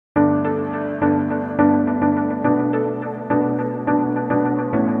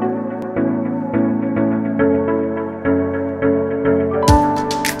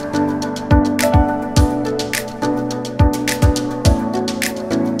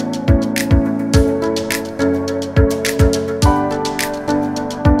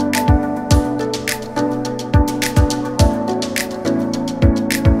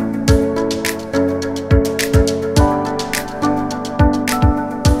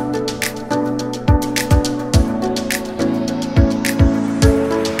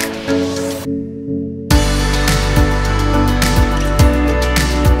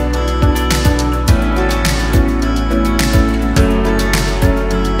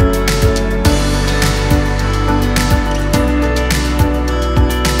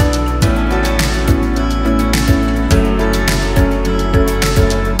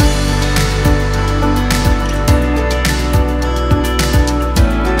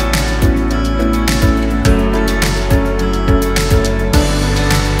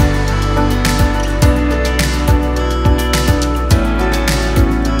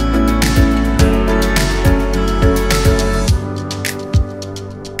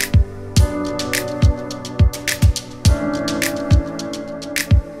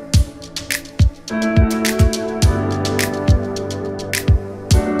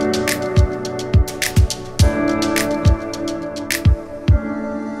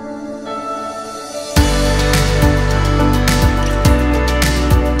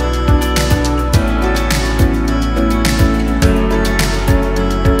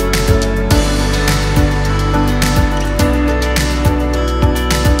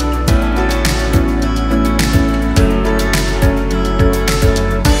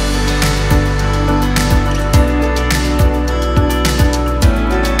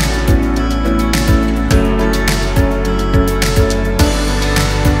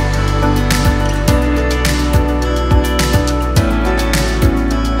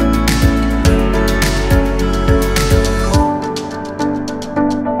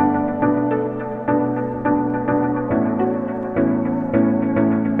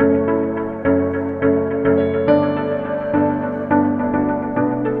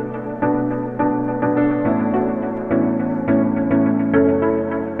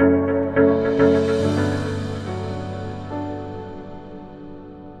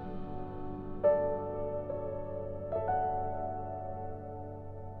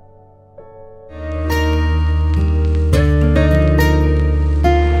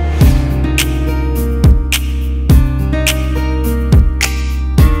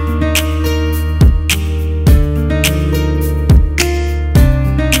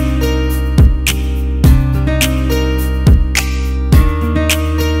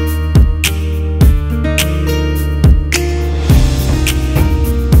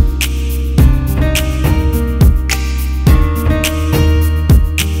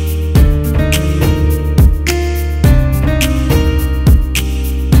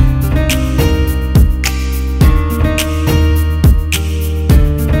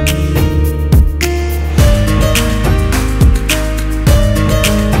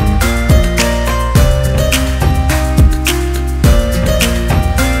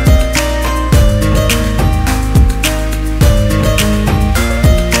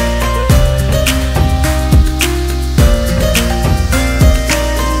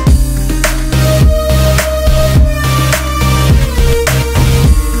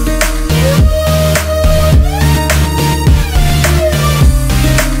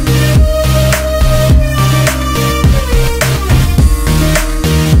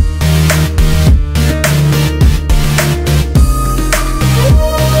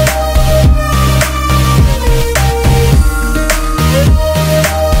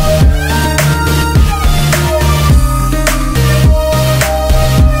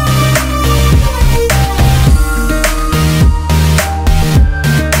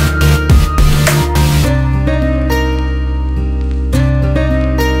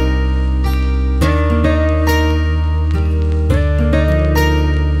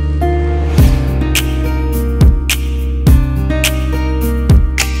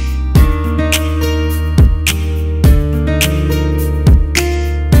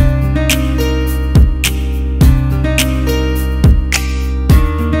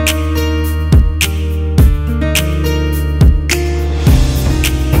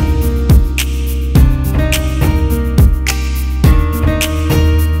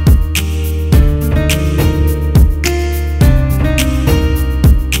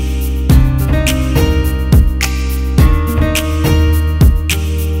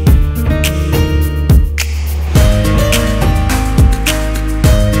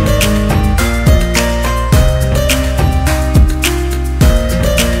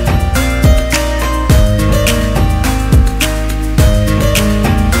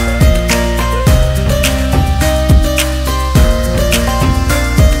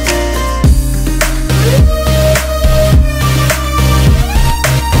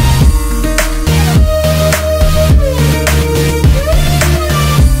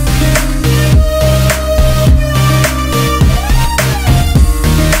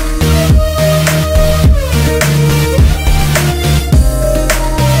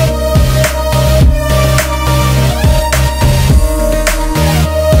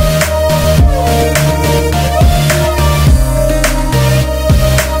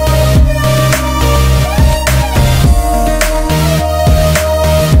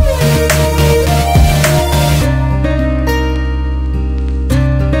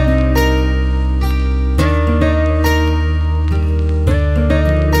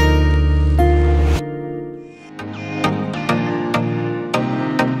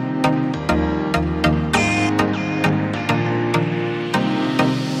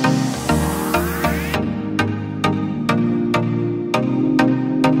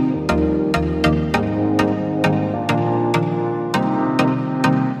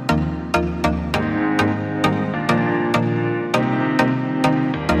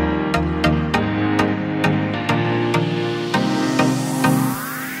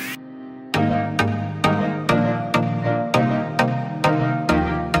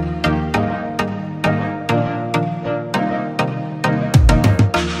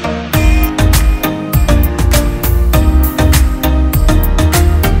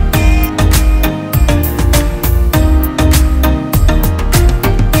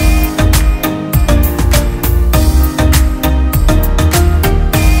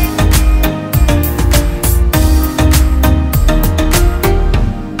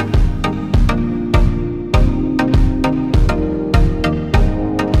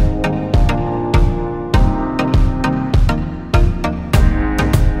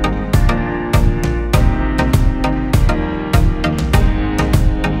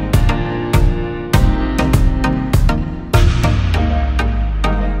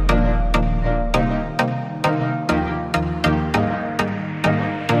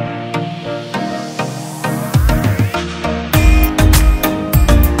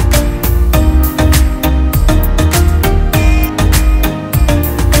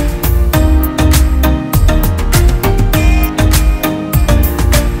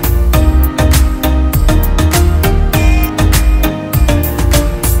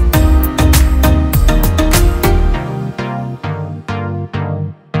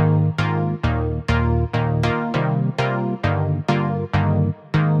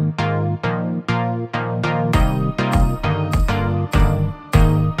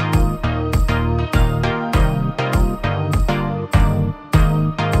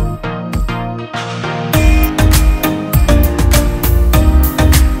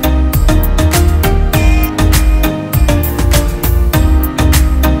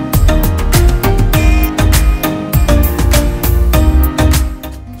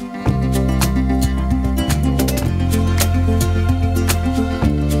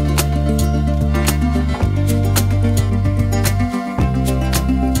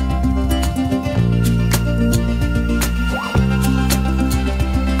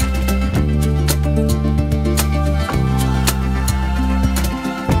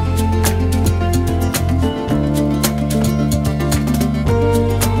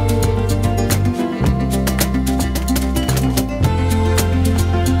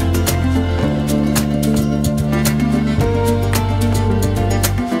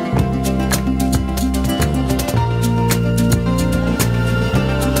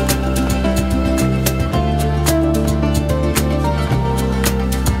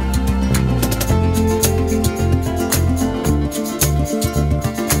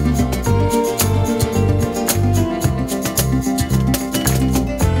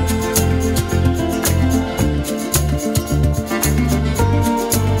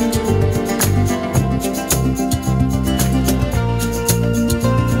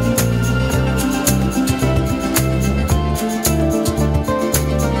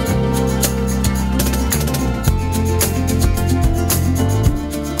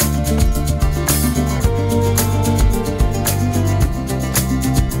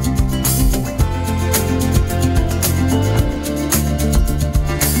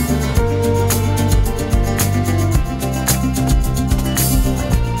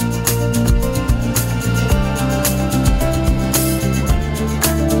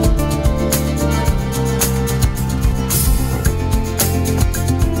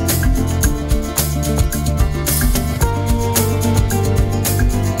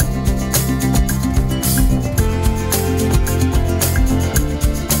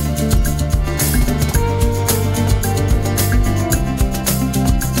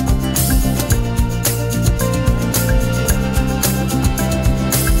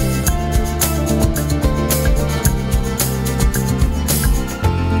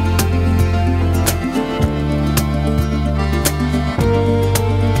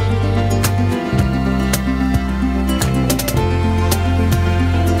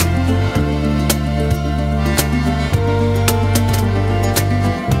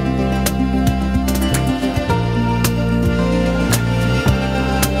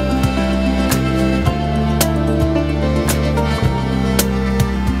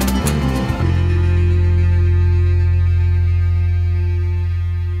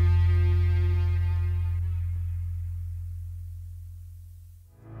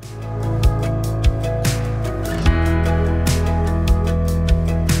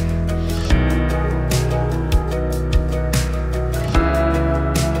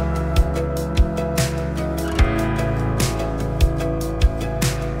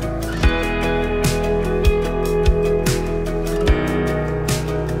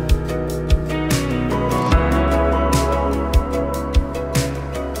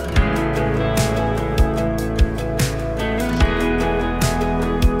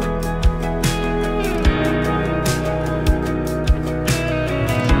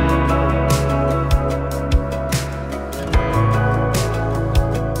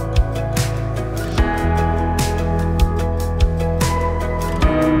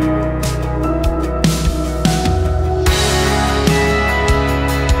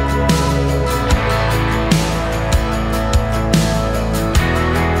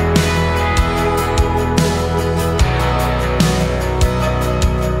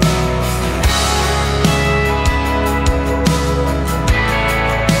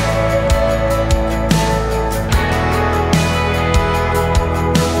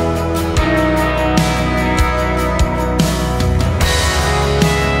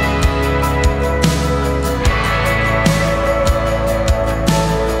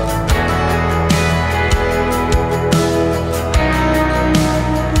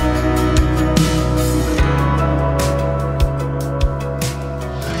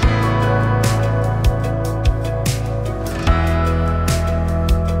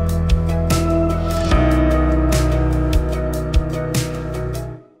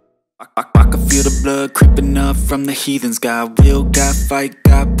from the heathens. Got will, got fight,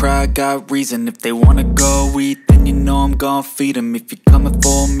 got pride, got reason. If they wanna go eat, then you know I'm gon' feed them. If you're coming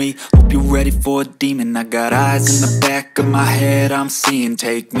for me, hope you're ready for a demon. I got eyes in the back of my head, I'm seeing.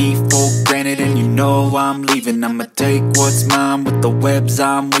 Take me for granted and you know I'm leaving. I'ma take what's mine with the webs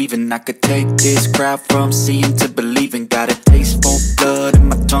I'm weaving. I could take this crowd from seeing to believing. Got a taste for blood and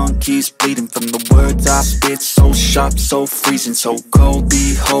my tongue keeps bleeding from the words I spit. So sharp, so freezing, so cold.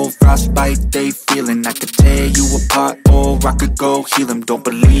 Behold, frostbite they feeling. I could tear you apart or I could go heal them. Don't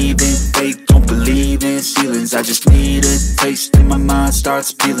believe in fate, don't believe in ceilings. I just need a taste and my mind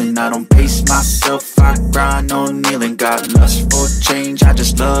starts peeling. I don't pace myself, I grind on kneeling. Got lust for change, I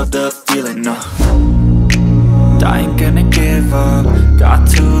just love the feeling. I ain't gonna give up. Got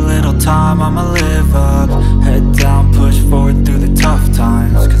too little time, I'ma live up. Head down, push forward through the tough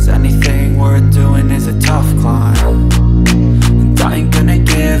times. Cause anything worth doing is a tough climb. And I ain't gonna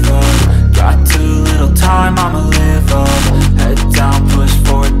give up. Got too little time, I'ma live up. Head down, push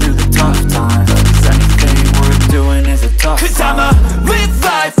forward through the tough times. Cause anything worth doing is a tough climb. Cause I'ma live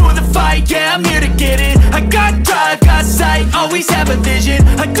life for the fight, yeah, I'm here to get it. I got drive, got sight, always have a vision.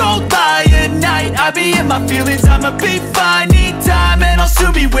 I go by at night, I be in my feelings. I'ma be fine, need time and I'll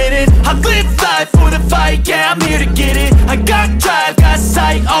soon be winning. I live life for the fight, yeah, I'm here to get it. I got drive, got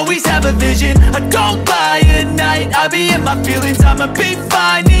sight, always have a vision. I go by at night, I be in my feelings. I'ma be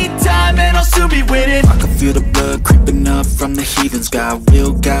fine, need time and I'll soon be winning. I can feel the blood creeping up from the heathens. Got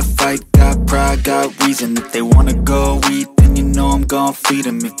will, got fight, got pride, got reason. If they wanna go eat, then you know I'm gon' feed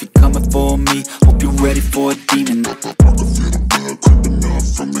them. If you're coming for me, hope you're ready for a demon. I can feel the blood creeping up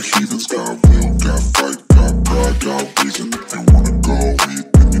from the heathens. Got will, got fight, got pride, got reason. If they wanna go eat,